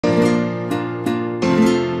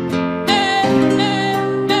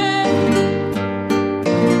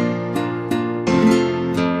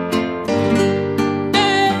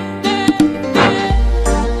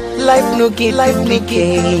life no get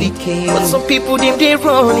but some people they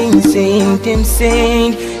run insane. Them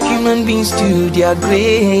saying human beings to their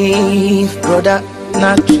grave. Brother,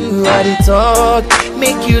 not true how they talk,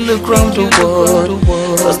 make you look round the world.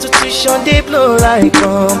 Prostitution they blow like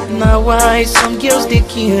bomb. Now why some girls they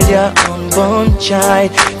kill their unborn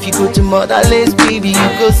child? If you go to motherless baby, you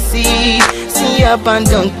go see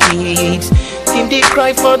abandoned kids. Them they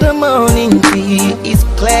cry for the morning tea. It's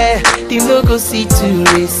clear, they no go see to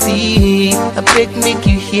receive. I beg make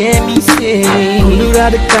you hear me say, Kulura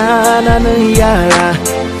de kana no yara,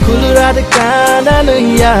 Kulura de kana no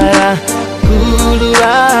yara,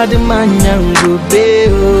 Kulura de manyango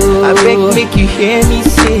beo. I beg make you hear me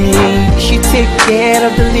say, you should take care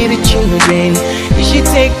of the little children. You should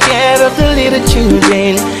take care of the little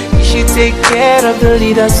children. You should take care of the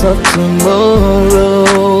leaders of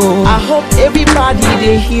tomorrow. I hope everybody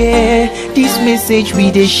they hear this message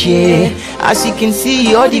we they share. As you can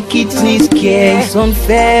see, all the kids need care. It's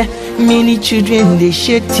unfair. Many children they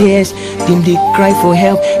shed tears. Them they cry for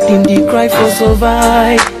help. Them they cry for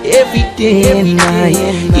survive every day and night.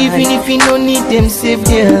 Even if you don't need them, save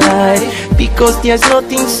their life. Because there's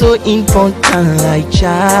nothing so important like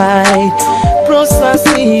child. Process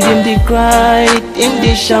them they cry, them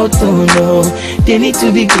they shout, oh no. They need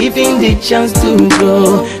to be given the chance to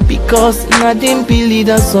grow, because now them be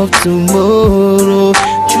leaders of tomorrow.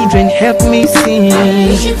 Children, help me sing.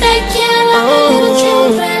 You should take care of the little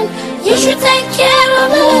children. You should take care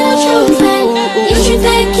of the little children. You should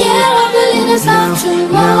take care of the leaders of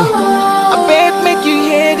tomorrow. I beg make you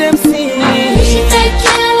hear them sing. You should take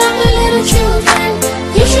care of the little children.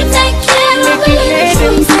 You should take care of the little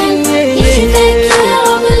children. You should take care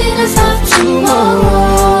of the leaders of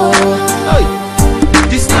tomorrow.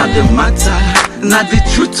 This not the matter, not the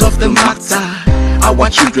truth of the matter. Our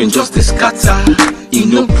children just they scatter,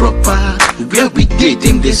 no proper. Where we did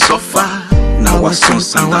them they suffer. Now our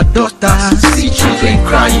sons and our daughters see children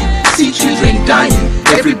crying, see children dying.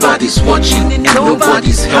 Everybody's watching and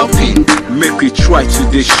nobody's helping. Make we try to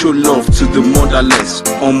they show love to the motherless.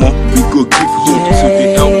 Omo, we go give hope to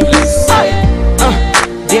the helpless.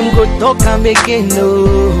 Them go talk and again, no,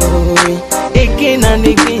 again and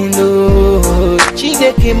again, no.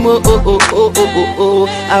 Chideke mo, oh.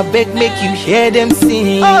 I beg make you hear them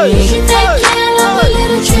sing. You should take care of the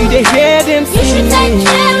little children. You hear them sing. You should take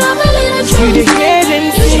care of the little children. You hear them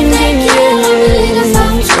sing.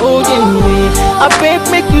 Oh yeah, I beg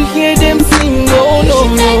make you hear them sing. Oh no.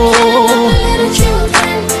 You should take care of the little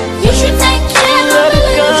children. You should take care of the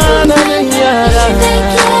little children.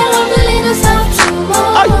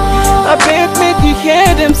 I beg make you hear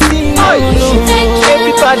them sing. Oh no.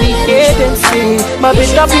 Everybody hear them sing. My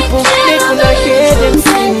better people, they gonna hear them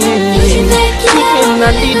sing. Keeping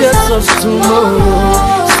the leaders of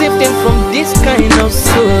tomorrow. Save them from this kind of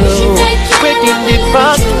sorrow. Breaking the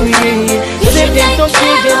pathway. Save them, don't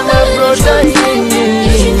kill them, my brother.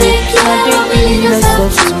 Now they be leaders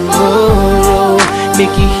of tomorrow.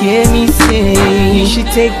 Make you hear me say, you should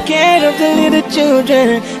take care of the little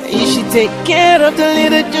children. You should take care of the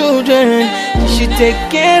little children. You should take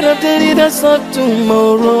care of the leaders of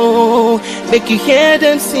tomorrow. Make you hear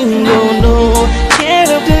them sing, oh no. Care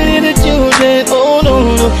of the little children, oh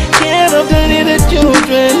no. Care of the little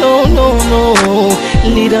children, oh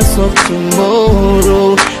no. Leaders of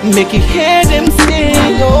tomorrow. Make you hear them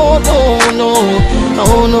sing, oh no.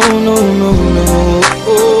 Oh no.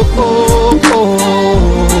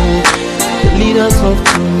 The leaders of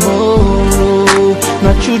tomorrow.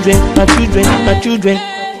 My children.